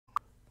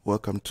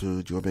Welcome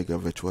to Omega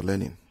Virtual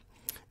Learning.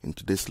 In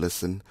today's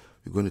lesson,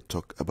 we're going to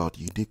talk about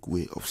a unique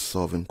way of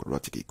solving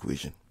quadratic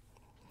equation.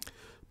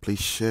 Please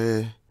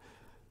share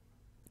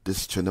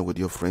this channel with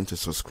your friends and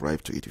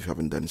subscribe to it if you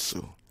haven't done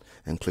so,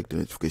 and click the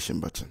notification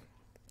button.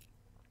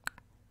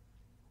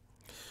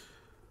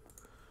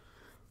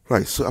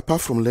 Right, so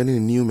apart from learning a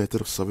new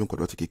method of solving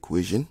quadratic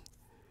equation,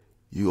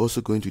 you're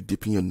also going to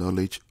deepen your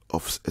knowledge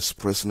of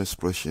expressing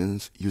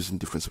expressions using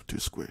difference of two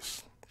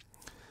squares.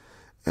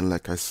 And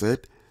like I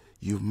said,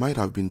 you might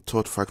have been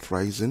taught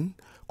factorizing,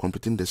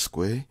 completing the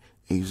square,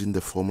 and using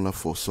the formula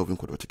for solving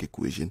quadratic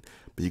equation,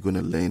 but you're going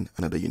to learn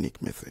another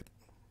unique method.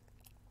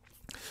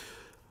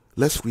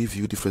 Let's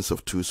review difference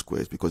of two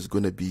squares because it's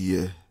going to be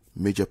a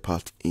major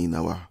part in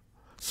our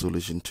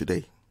solution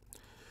today.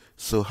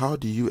 So how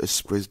do you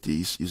express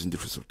these using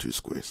difference of two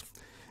squares?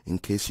 In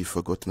case you've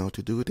forgotten how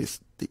to do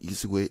this, the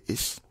easy way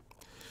is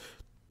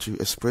to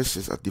express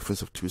this as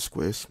difference of two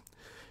squares.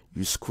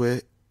 You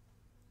square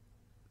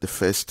the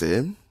first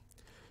term,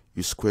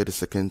 you square the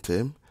second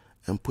term,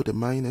 and put a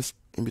minus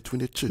in between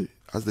the two.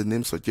 As the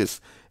name suggests,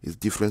 it's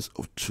difference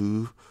of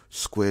two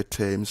square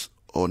terms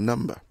or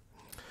number.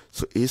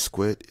 So a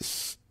squared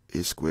is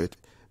a squared,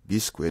 b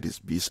squared is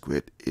b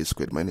squared, a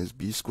squared minus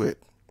b squared.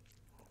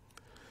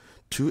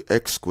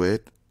 2x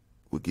squared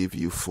will give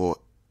you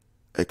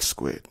 4x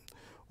squared.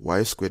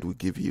 Y squared will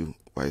give you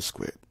y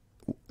squared.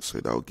 So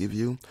that will give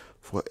you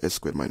 4x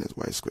squared minus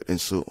y squared,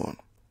 and so on.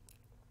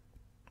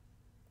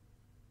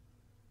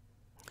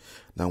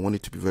 Now I want you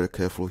to be very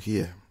careful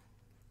here.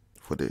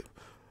 For the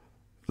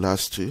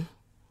last two,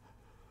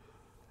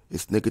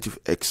 it's negative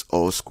x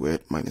all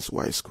squared minus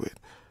y squared.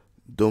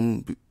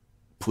 Don't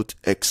put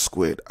x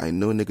squared. I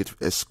know negative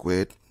x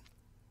squared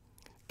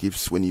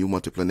gives, when you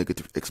multiply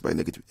negative x by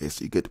negative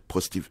x, you get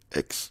positive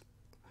x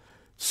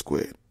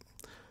squared.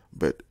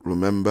 But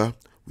remember,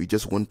 we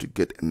just want to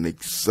get an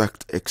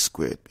exact x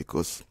squared,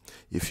 because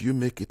if you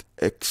make it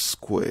x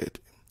squared,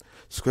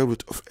 square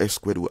root of x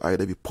squared will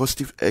either be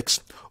positive x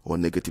or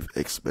negative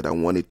x, but I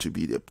want it to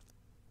be the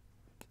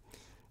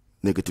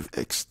negative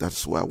x.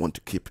 That's why I want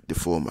to keep the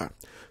format.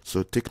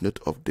 So take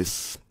note of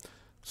this,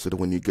 so that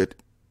when you get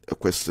a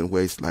question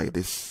where it's like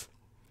this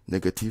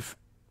negative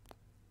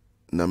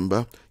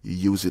number,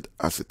 you use it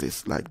as it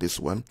is, like this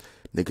one,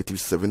 negative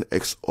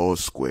 7x all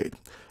squared.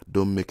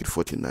 Don't make it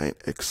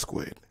 49x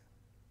squared.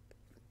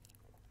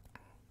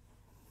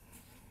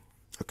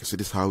 Okay, so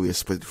this is how we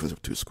express the difference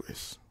of two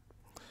squares.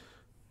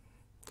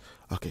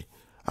 Okay,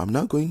 I'm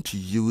now going to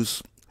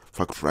use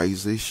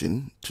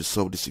factorization to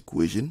solve this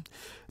equation,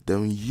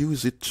 then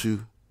use it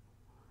to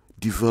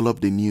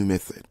develop the new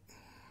method.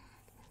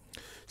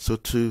 So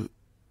to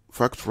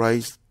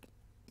factorize,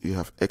 you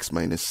have x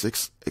minus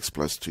 6, x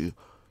plus 2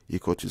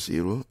 equal to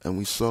 0, and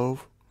we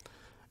solve,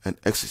 and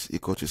x is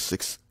equal to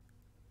 6,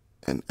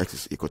 and x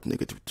is equal to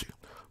negative 2.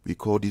 We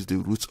call these the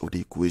roots of the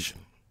equation.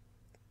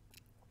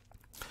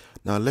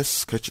 Now let's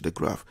sketch the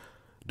graph.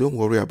 Don't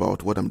worry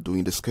about what I'm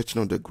doing. The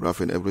sketching of the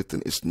graph and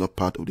everything is not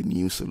part of the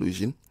new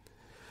solution.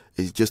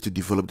 It's just to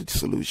develop the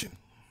solution.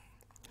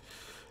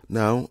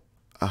 Now,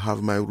 I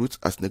have my roots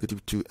as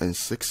negative 2 and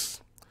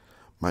 6,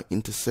 my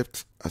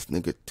intercept as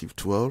negative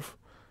 12,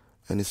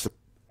 and it's a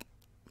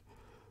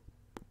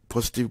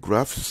positive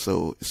graph,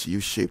 so it's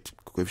U-shaped.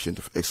 Coefficient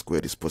of x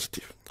squared is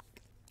positive.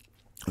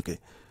 Okay.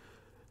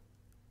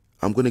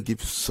 I'm going to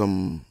give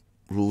some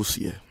rules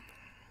here.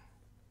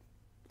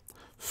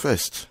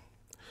 First,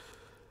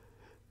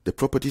 the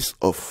properties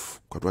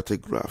of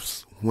quadratic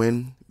graphs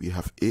when we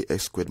have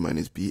ax squared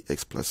minus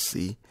bx plus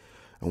c,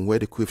 and where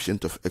the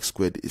coefficient of x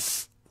squared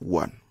is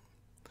 1.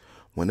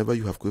 Whenever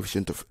you have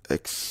coefficient of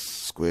x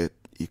squared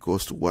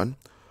equals to 1,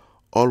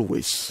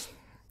 always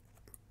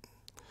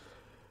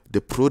the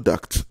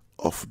product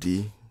of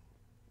the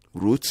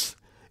roots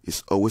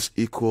is always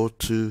equal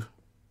to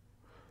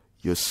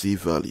your c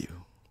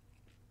value.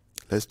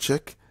 Let's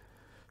check.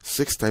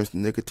 6 times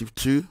negative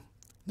 2,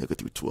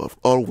 negative 12.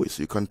 Always.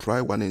 You can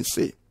try one and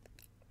say.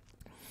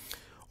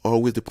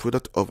 Always the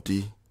product of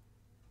the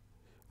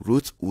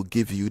roots will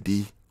give you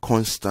the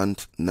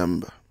constant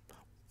number,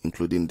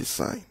 including the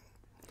sign.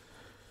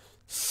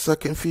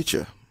 Second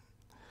feature,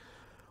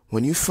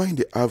 when you find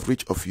the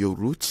average of your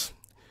roots,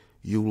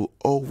 it will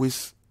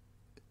always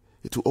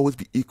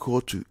be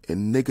equal to a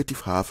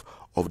negative half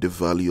of the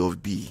value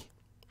of b.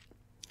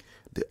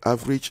 The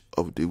average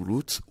of the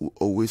roots will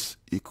always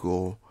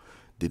equal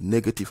the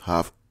negative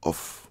half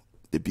of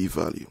the b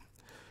value.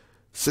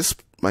 6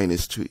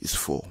 minus 2 is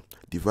 4.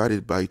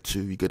 Divided by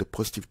 2, you get a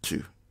positive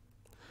 2.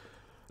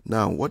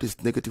 Now, what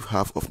is negative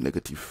half of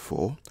negative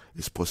 4?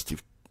 Is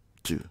positive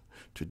 2.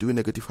 To do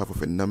negative half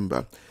of a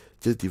number,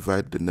 just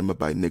divide the number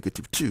by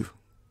negative 2.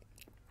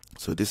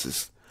 So this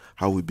is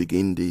how we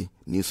begin the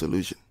new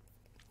solution.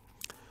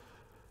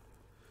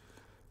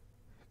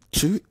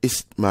 2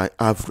 is my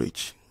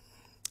average.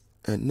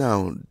 And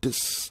now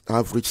this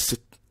average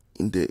sits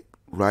in the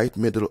right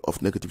middle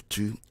of negative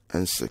 2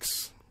 and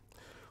 6.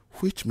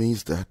 Which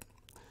means that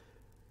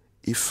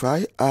if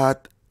I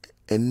add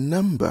a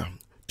number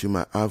to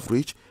my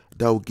average,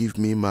 that will give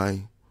me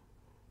my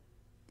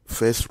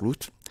first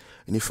root,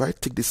 and if I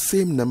take the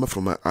same number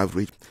from my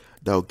average,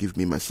 that will give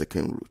me my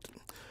second root.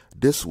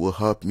 This will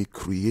help me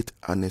create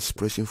an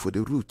expression for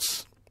the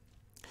roots.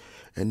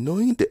 And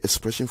knowing the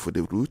expression for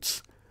the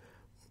roots,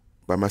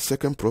 by my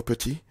second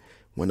property,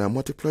 when I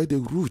multiply the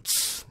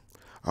roots,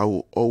 I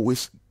will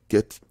always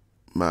get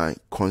my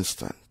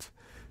constant.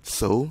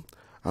 So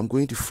I'm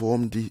going to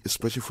form the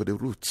expression for the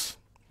roots.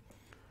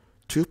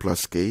 2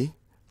 plus k,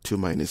 2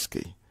 minus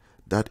k.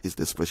 That is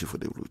the expression for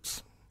the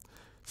roots.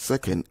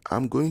 Second,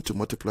 I'm going to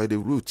multiply the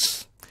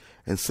roots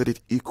and set it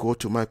equal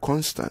to my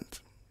constant.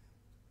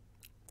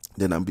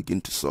 Then I'm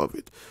beginning to solve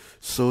it.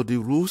 So the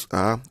rules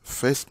are,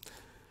 first,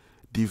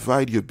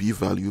 divide your b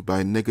value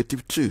by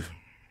 -2.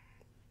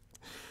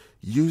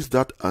 Use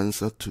that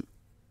answer to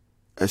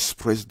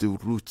express the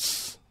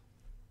roots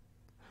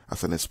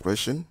as an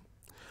expression.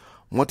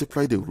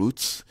 Multiply the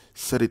roots,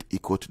 set it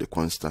equal to the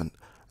constant,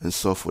 and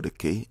solve for the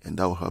k, and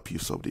that will help you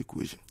solve the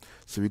equation.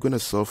 So we're going to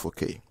solve for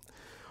k.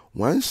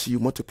 Once you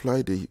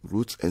multiply the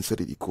roots and set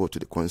it equal to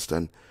the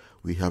constant,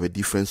 we have a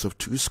difference of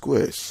 2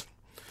 squares.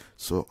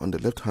 So on the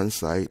left-hand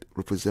side,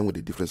 represent with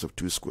the difference of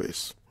 2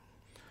 squares.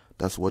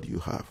 That's what you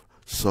have.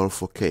 Solve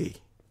for k.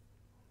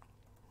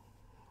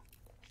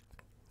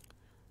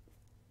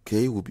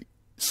 K will be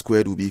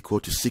squared will be equal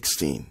to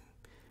 16.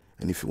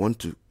 And if you want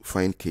to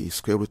find k,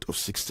 square root of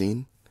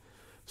 16,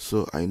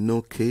 so I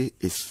know k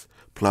is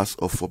plus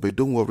or 4, but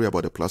don't worry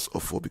about the plus or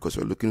 4 because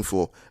we're looking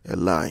for a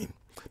line,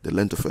 the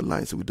length of a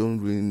line. So we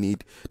don't really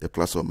need the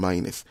plus or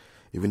minus.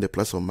 Even the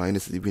plus or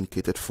minus is even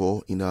catered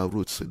for in our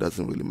roots, so it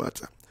doesn't really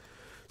matter.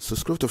 So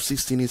square root of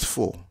 16 is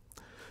 4.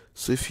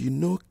 So if you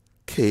know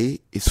k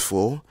is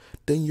 4,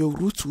 then your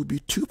roots will be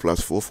 2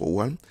 plus 4 for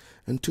one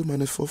and 2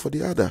 minus 4 for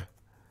the other.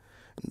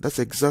 And that's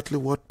exactly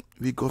what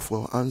we got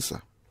for our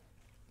answer.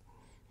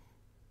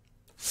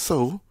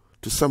 So,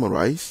 to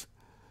summarize,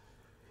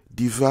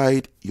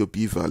 divide your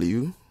b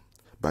value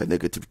by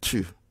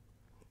 -2.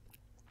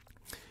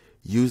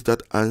 Use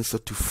that answer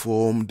to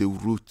form the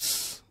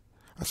roots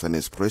as an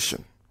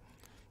expression.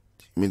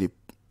 Meaning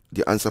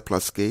the answer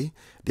plus k,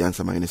 the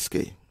answer minus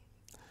k.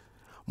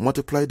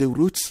 Multiply the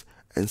roots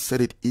and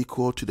set it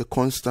equal to the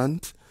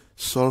constant.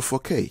 Solve for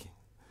k.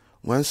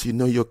 Once you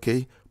know your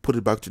k, put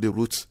it back to the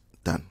roots.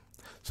 Done.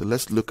 So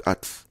let's look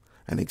at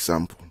an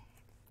example.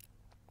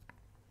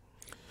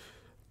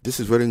 This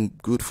is very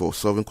good for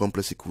solving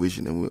complex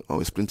equation, and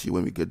I'll explain to you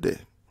when we get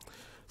there.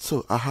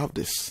 So I have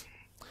this.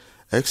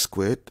 X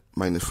squared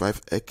minus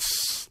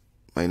 5x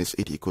minus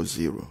 8 equals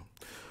 0.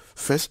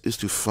 First is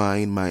to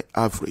find my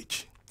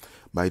average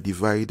by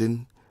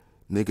dividing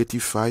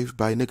 -5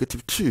 by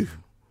 -2.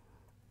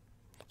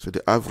 So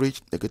the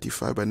average,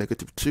 -5 by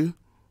 -2,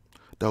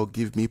 that will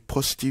give me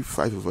positive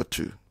 5 over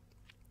 2.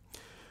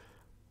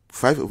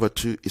 5 over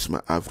 2 is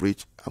my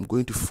average. I'm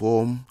going to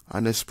form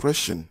an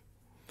expression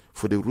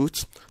for the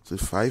roots. So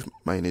 5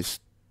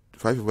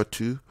 over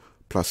 2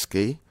 plus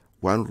k,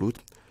 1 root.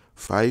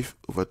 5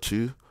 over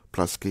 2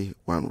 plus k,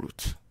 1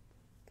 root.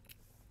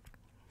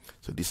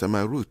 So these are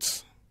my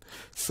roots.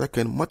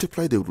 Second,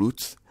 multiply the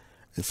roots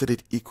and set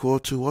it equal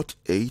to what?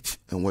 8,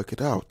 and work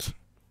it out.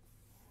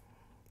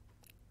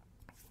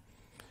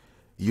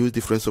 Use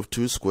difference of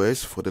 2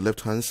 squares for the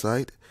left hand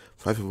side.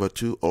 5 over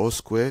 2 all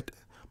squared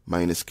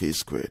minus k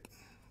squared.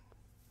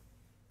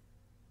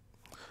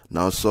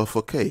 Now solve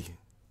for k.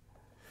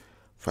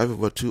 5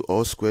 over 2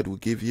 all squared will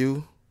give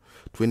you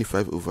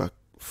 25 over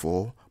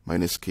 4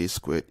 minus k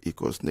squared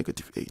equals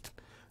 -8.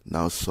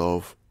 Now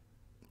solve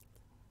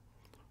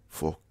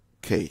for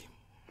k.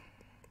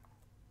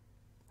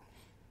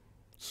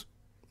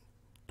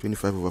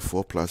 25 over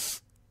 4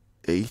 plus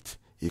 8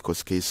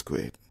 equals k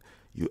squared.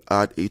 You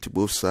add 8 to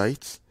both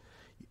sides.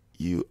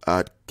 You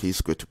add k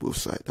squared to both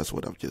sides. That's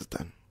what I've just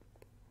done.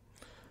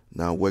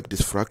 Now work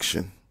this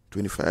fraction.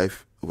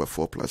 25 over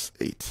 4 plus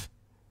 8.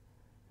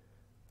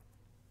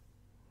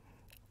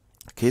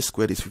 K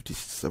squared is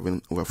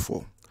 57 over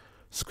 4.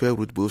 Square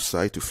root both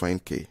sides to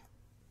find k.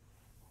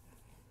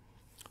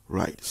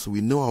 Right, so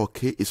we know our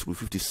k is root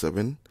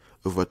 57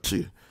 over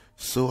 2.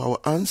 So our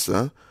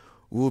answer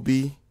will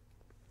be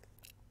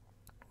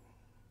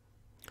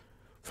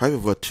 5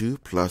 over 2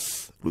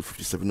 plus root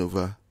 57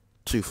 over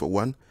 2 for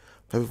 1.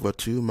 5 over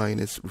 2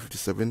 minus root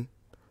 57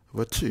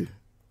 over 2.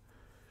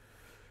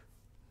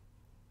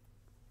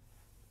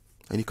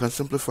 And you can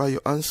simplify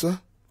your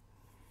answer.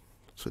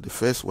 So the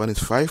first one is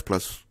 5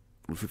 plus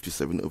root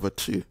 57 over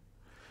 2.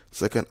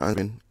 Second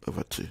answer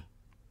over 2.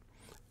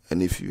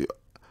 And if you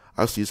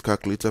have to use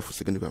calculator for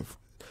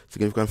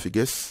significant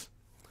figures,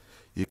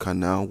 you can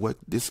now work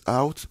this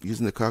out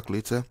using the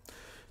calculator.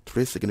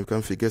 3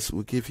 significant figures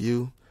will give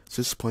you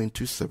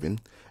 6.27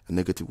 and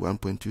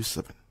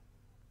 -1.27.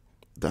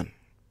 Done.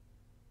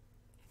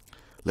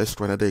 Let's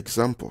try another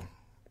example.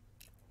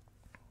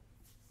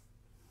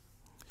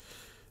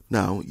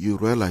 Now you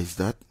realize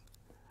that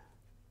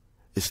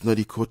it's not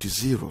equal to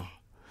 0.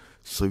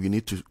 So you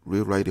need to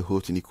rewrite the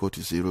whole thing equal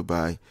to 0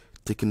 by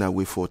taking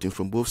away 14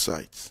 from both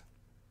sides.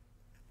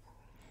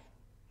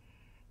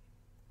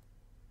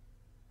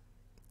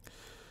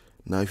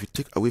 Now if you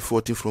take away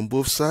 14 from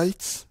both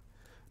sides,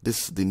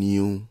 This is the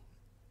new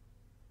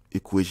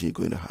equation you're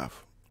going to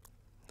have.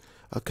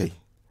 Okay.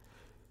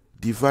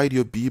 Divide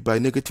your b by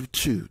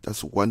 -2.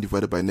 That's 1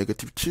 divided by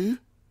 -2.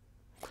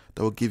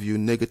 That will give you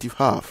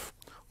 -half,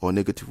 or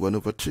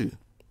 -1/2.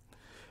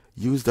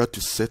 Use that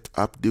to set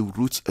up the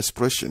roots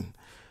expression.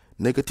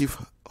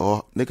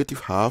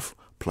 -half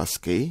plus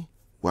k,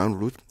 1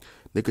 root,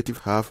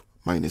 -half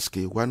minus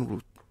k, 1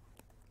 root.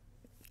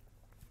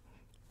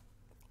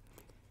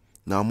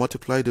 Now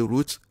multiply the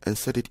roots and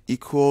set it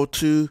equal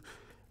to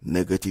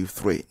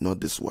 -3,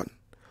 not this one.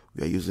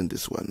 We are using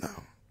this one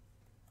now.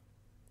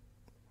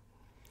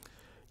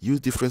 Use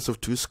difference of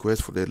 2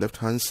 squares for the left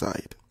hand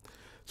side.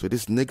 So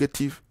this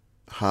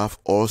 -half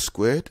all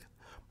squared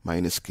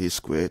minus k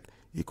squared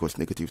equals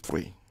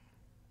 -3.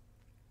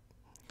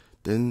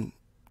 Then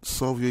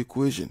solve your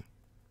equation.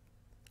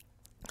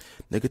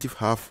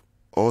 -half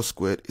all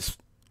squared is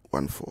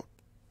 1/4.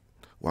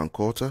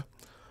 1/4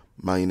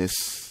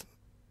 minus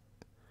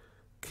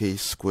k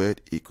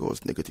squared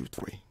equals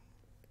 -3.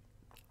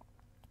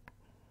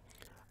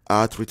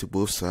 Add 3 to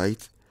both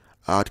sides.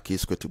 Add k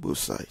squared to both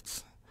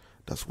sides.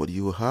 That's what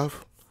you will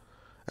have.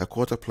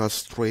 1/4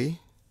 plus 3.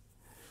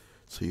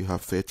 So you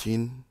have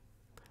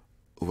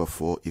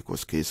 13/4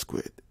 equals k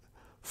squared.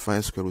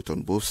 Find square root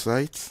on both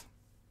sides.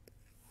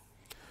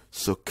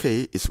 So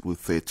k is root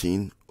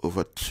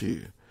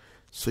 13/2.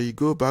 So you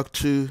go back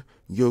to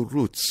your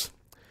roots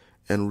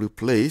and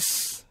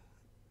replace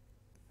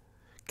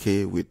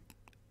k with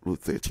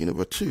root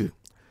 13/2.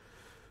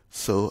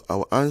 So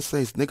our answer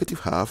is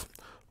 -half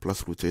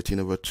plus root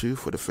 13/2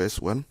 for the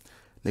first one,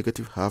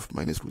 -half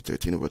minus root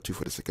 13/2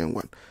 for the second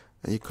one.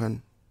 And you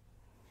can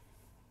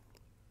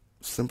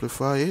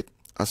simplify it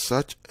as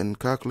such, and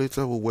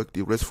calculator will work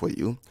the rest for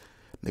you.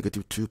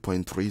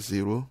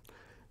 -2.30,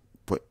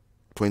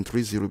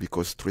 0.30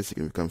 because 3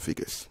 significant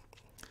figures.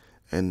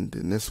 And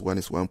the next one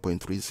is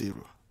 1.30.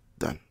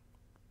 Done.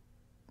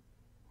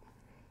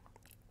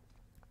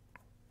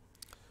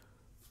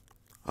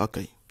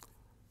 Okay.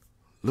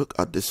 Look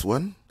at this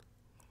one.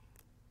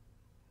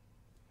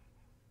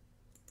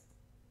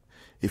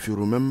 If you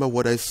remember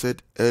what I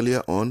said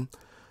earlier on,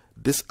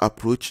 this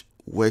approach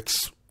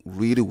works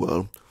really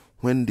well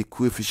when the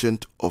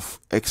coefficient of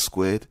x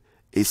squared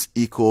is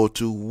equal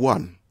to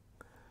 1.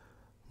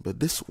 But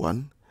this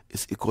one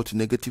is equal to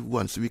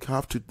 -1. So we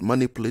have to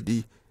manipulate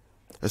the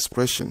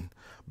expression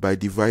by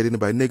dividing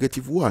by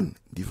 -1.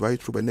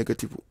 Divide through by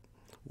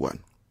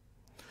 -1.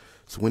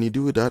 So when you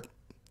do that,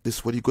 this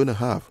is what you're going to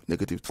have.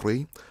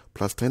 -3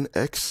 plus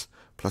 10x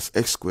plus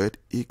x squared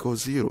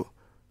equals 0.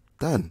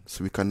 Done.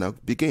 So we can now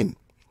begin.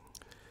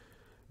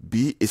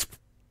 B is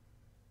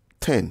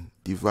 10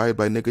 divided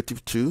by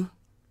 -2.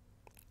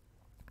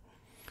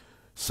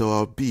 So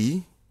our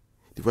b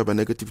divided by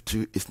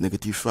 -2 is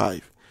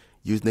 -5.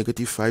 Use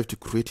 -5 to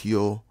create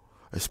your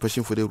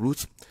expression for the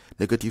roots.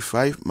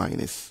 -5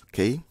 minus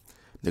k,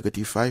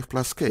 -5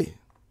 plus k.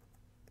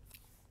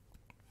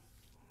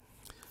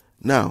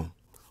 Now,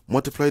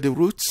 multiply the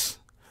roots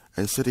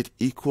and set it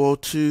equal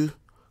to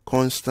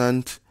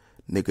constant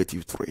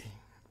 -3.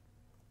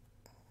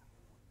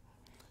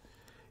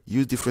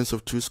 Use difference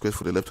of 2 squares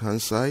for the left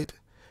hand side.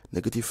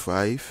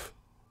 -5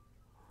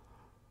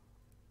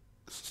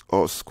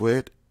 all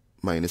squared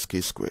minus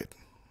k squared.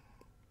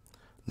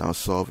 Now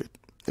solve it.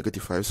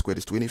 -5 squared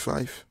is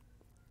 25.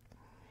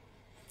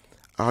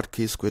 Add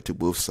k squared to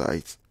both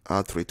sides.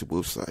 Add 3 to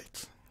both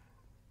sides.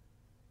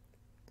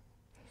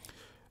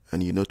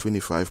 And you know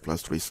 25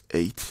 plus 3 is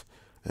 8.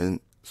 And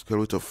square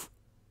root of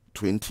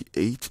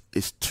 28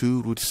 is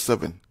 2 root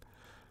 7.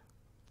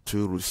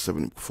 2 root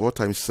 7. 4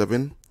 times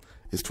 7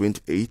 is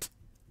 28.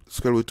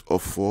 Square root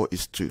of 4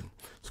 is 2.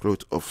 Square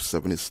root of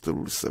 7 is 2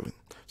 root 7.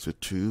 So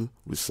 2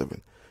 root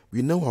 7.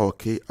 We know our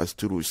k as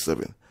 2 root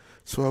 7.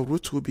 So our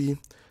root will be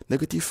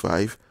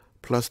 -5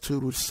 plus 2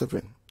 root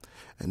 7.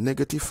 And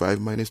 -5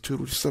 minus 2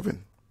 root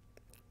 7.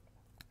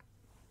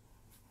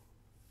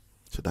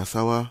 So that's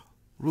our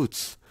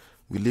roots.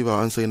 We leave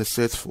our answer in a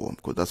set form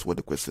because that's what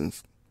the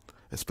questions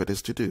expect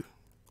us to do.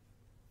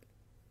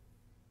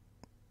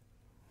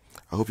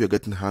 I hope you're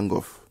getting hand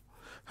over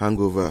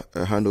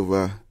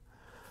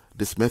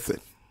this method.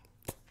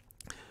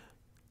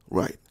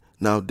 Right.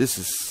 Now this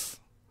is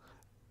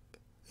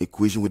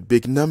equation with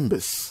big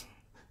numbers.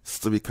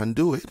 So we can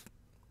do it.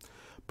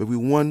 But we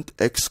want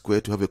x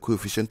squared to have a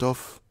coefficient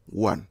of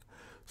 1.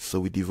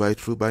 So we divide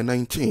through by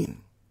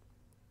 19.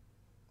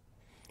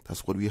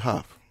 That's what we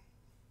have.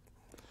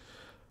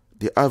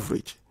 The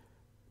average,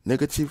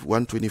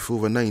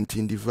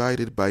 -124/19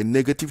 divided by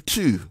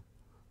 -2.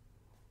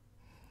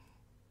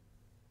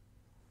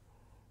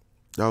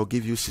 That will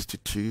give you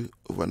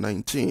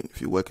 62/19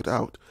 if you work it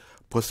out.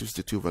 Positive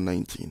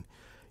 62/19.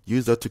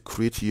 Use that to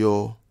create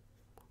your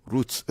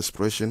roots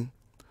expression,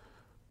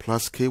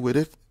 plus k with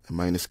it and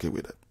minus k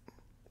with it.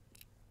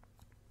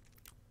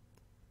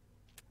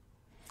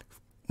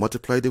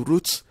 Multiply the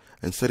roots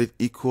and set it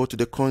equal to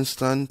the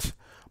constant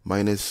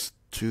minus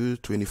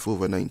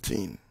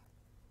 224/19.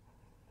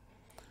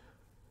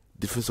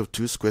 Difference of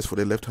 2 squares for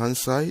the left hand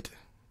side.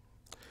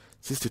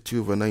 62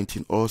 over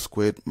 19 all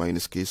squared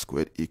minus k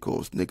squared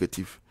equals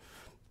negative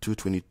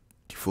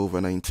 224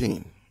 over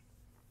 19.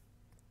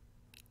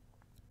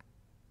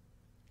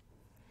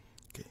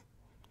 Okay.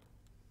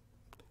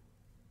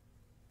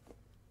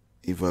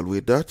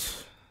 Evaluate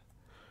that.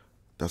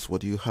 That's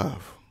what you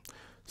have.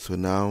 So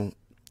now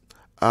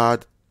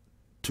add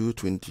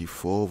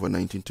 224 over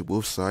 19 to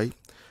both sides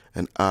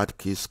and add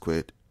k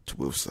squared to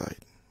both sides.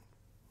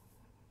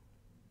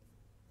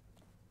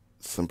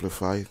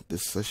 Simplify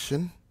this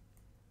section.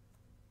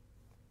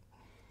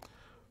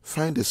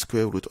 Find the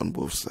square root on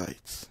both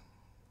sides.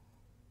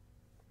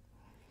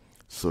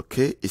 So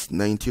k is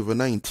 90 over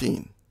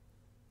 19.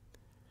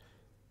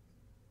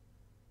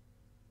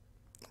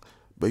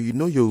 But you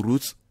know your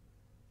roots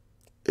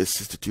is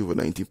 62 over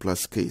 19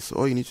 plus k. So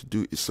all you need to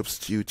do is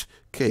substitute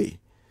k.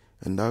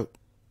 And that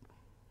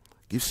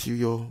gives you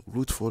your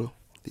root for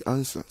the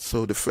answer.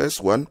 So the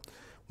first one,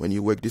 when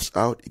you work this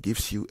out, it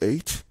gives you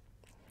 8.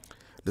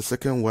 The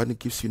second one, it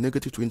gives you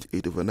negative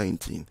 28 over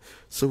 19.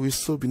 So we've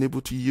still been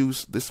able to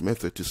use this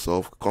method to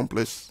solve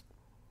complex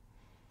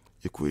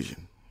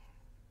equation.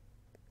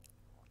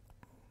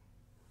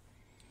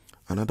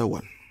 Another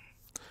one.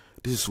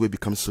 This is where it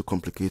becomes so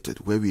complicated,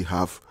 where we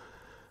have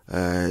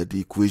the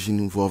equation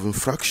involving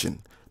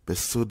fraction. But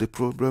still the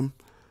problem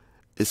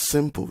is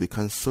simple. We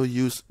can still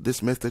use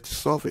this method to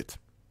solve it.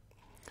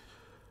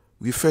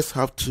 We first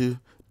have to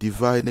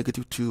divide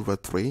negative 2 over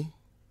 3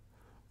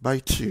 by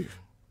 2.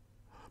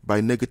 By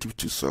negative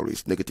 2, sorry,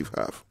 it's negative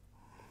half.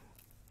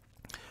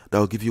 That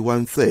will give you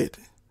 1/3.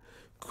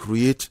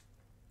 Create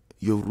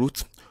your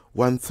root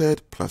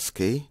 1/3 plus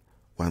k,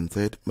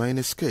 1/3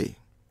 minus k.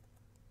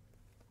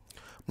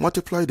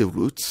 Multiply the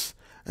roots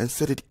and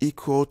set it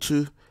equal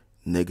to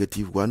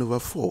negative 1 over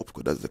 4,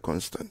 because that's the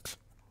constant.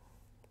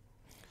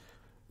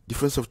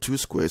 Difference of two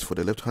squares for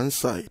the left hand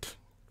side.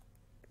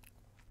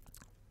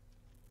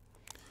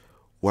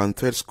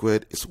 1/3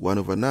 squared is 1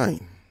 over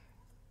 9.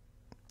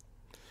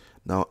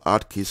 Now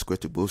add k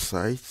squared to both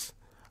sides,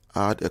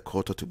 add a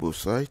quarter to both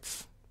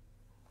sides,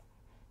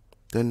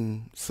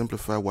 then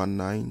simplify 1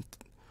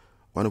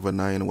 over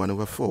 9 and 1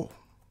 over 4.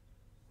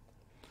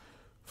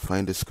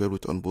 Find the square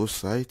root on both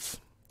sides.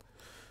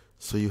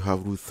 So you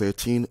have root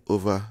 13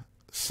 over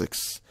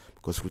 6,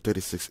 because root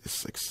 36 is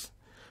 6.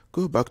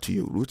 Go back to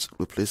your roots,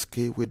 replace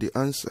k with the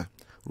answer,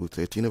 root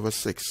 13 over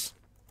 6.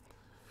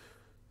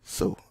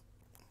 So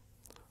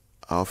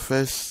our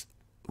first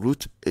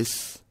root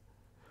is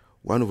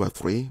 1 over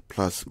 3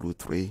 plus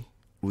root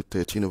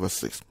 13 over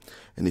 6.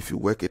 And if you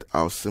work it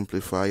out,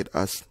 simplify it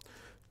as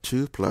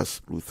 2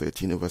 plus root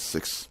 13 over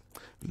 6.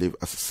 Leave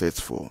as a set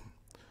form.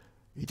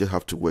 You just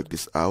have to work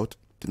this out.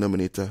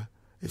 Denominator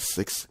is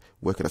 6.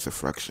 Work it as a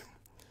fraction.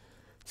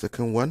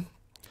 Second one,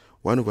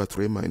 1 over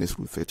 3 minus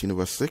root 13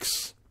 over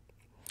 6.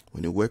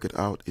 When you work it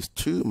out, is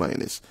 2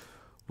 minus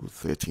root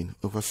 13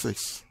 over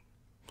 6.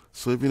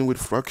 So even with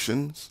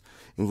fractions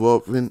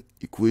involving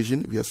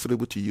equation, we are still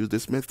able to use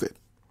this method.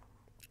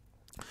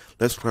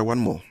 Let's try one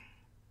more,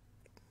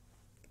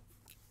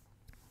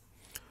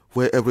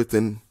 where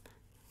everything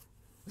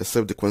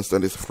except the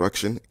constant is a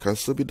fraction can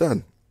still be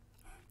done.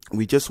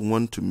 We just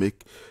want to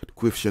make the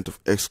coefficient of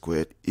x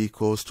squared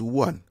equals to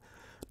 1.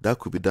 That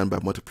could be done by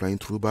multiplying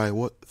through by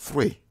what?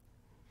 3.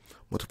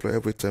 Multiply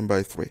every term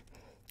by 3.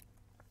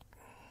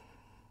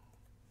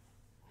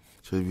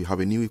 So we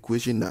have a new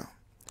equation now.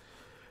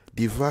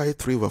 Divide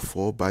 3 over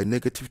 4 by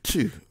negative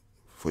 2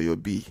 for your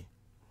b.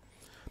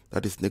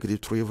 That is negative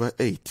 3 over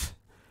 8.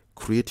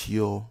 Create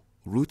your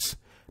roots,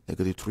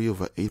 negative 3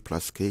 over 8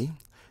 plus k,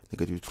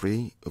 negative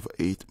 3 over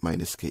 8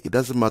 minus k. It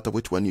doesn't matter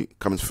which one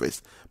comes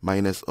first.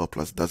 Minus or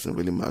plus doesn't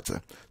really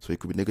matter. So it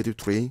could be negative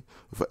 3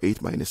 over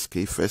 8 minus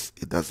k first.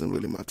 It doesn't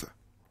really matter.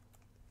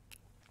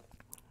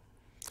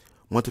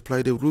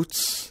 Multiply the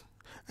roots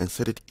and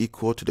set it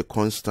equal to the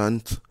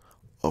constant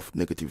of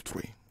negative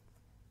 3.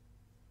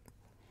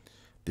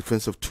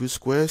 Difference of two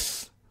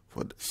squares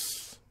for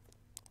this.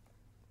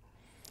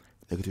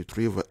 Negative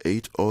 3 over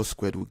 8 all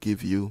squared will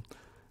give you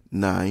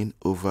 9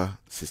 over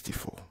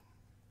 64.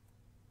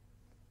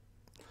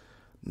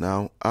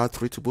 Now add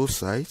 3 to both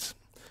sides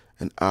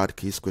and add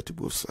k squared to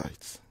both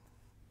sides.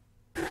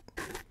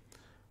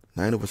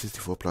 9 over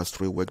 64 plus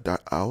 3, work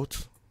that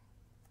out.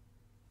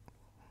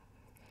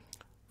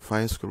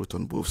 Find square root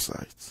on both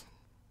sides.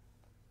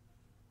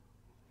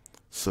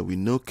 So we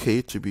know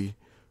k to be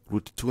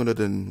root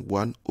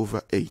 201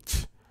 over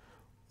 8.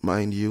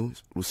 Mind you,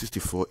 root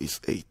 64 is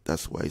 8.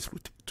 That's why it's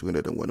root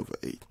 201 over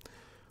 8.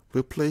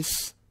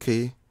 Replace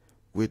k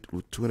with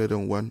root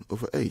 201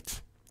 over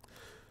 8.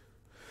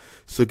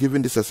 So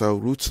given this as our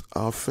roots,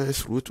 our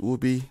first root will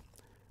be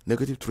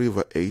negative 3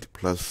 over 8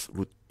 plus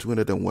root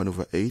 201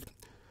 over 8.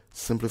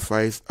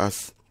 Simplifies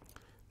as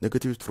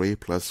negative 3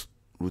 plus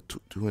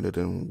root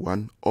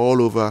 201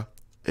 all over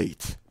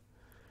 8.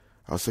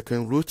 Our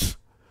second root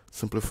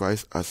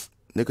simplifies as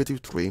negative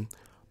 3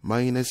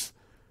 minus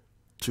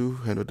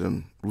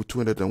root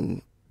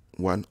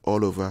 201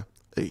 all over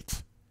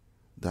 8.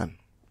 Done.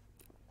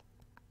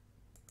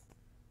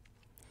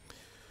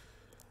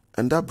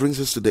 And that brings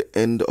us to the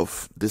end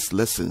of this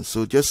lesson.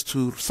 So just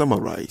to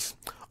summarize,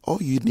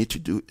 all you need to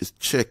do is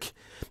check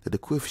that the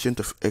coefficient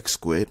of x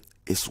squared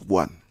is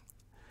 1.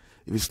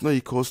 If it's not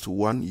equals to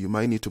 1, you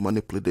might need to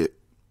manipulate the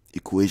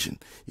equation,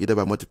 either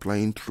by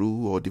multiplying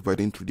through or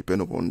dividing through,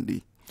 depending upon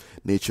the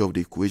nature of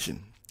the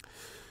equation.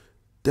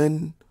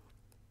 Then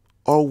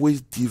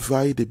always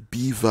divide the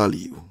b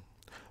value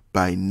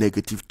by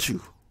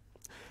 -2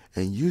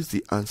 and use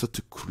the answer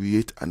to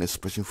create an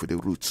expression for the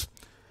roots.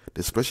 The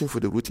expression for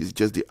the root is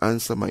just the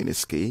answer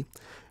minus k,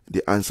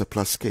 the answer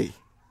plus k.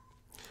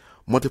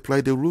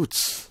 Multiply the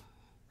roots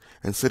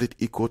and set it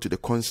equal to the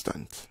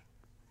constant.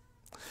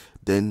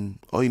 Then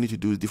all you need to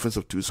do is difference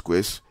of two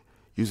squares,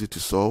 use it to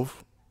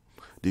solve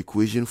the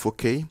equation for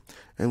k,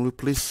 and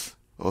replace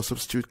or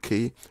substitute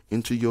k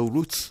into your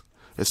roots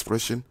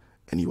expression,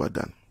 and you are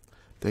done.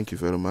 Thank you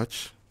very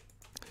much.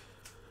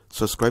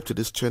 Subscribe to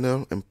this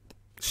channel and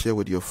share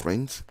with your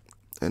friends,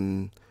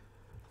 and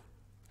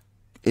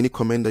any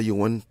comment that you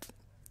want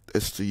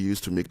us to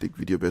use to make the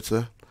video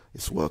better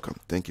is welcome.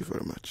 Thank you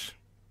very much.